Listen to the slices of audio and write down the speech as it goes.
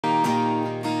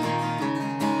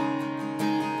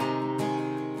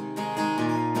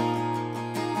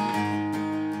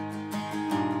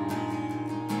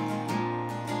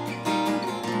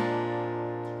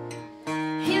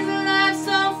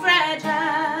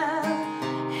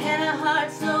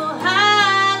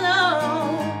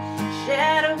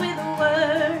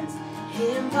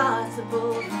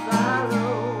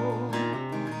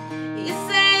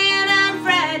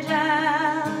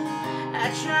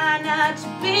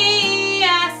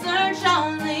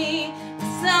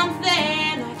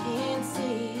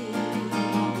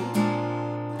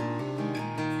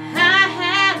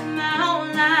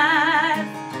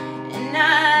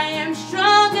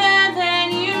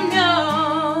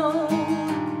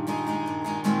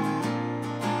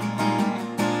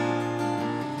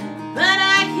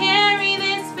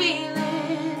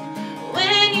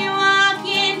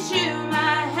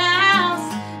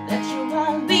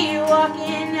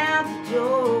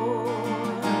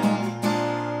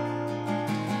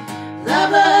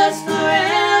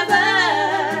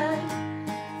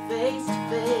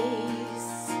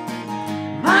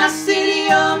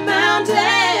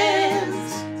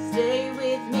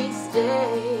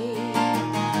stay.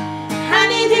 I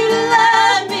need you to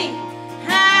love me.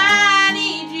 I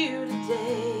need you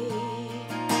today.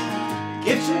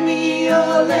 Give to me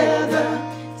your leather.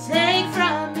 Take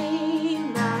from me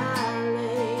my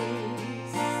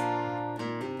lace.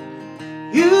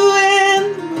 You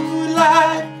in the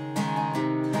moonlight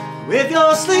with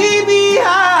your sleepy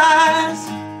eyes.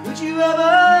 Could you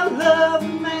ever love a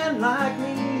man like me?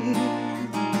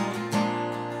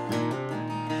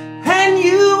 And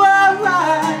you were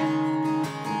right.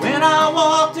 When I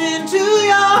walked into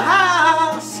your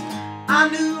house, I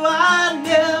knew I'd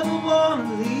never want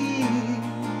to leave.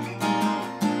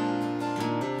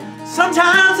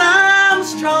 Sometimes I'm a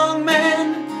strong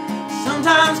man,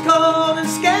 sometimes cold and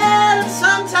scared, and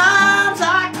sometimes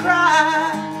I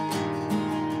cry.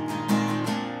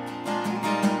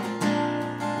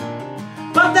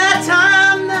 But that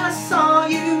time that I saw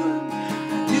you,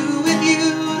 I'd do with you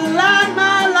to light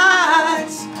my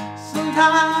lights.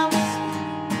 Sometimes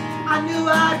I knew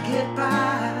I'd get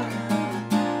by.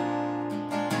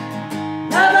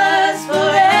 Lovers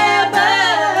forever,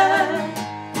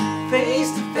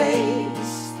 Face to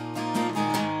face,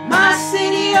 my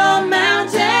city or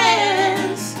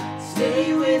mountains,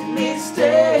 stay with me,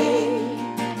 stay.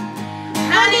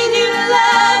 I need you to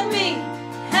love me.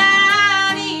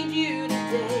 I need you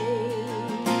today.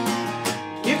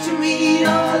 give to me your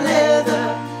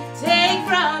leather. Take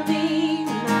from me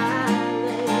my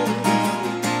lace.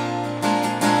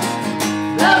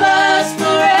 Lovers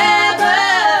forever,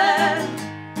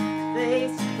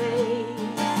 face to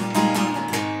face,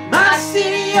 my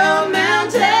city or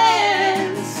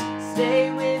mountains,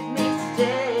 stay with me,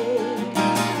 stay.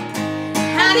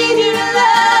 I need you to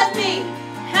love me.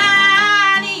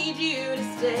 I need you to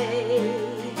stay.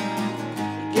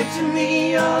 Give to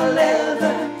me your leather.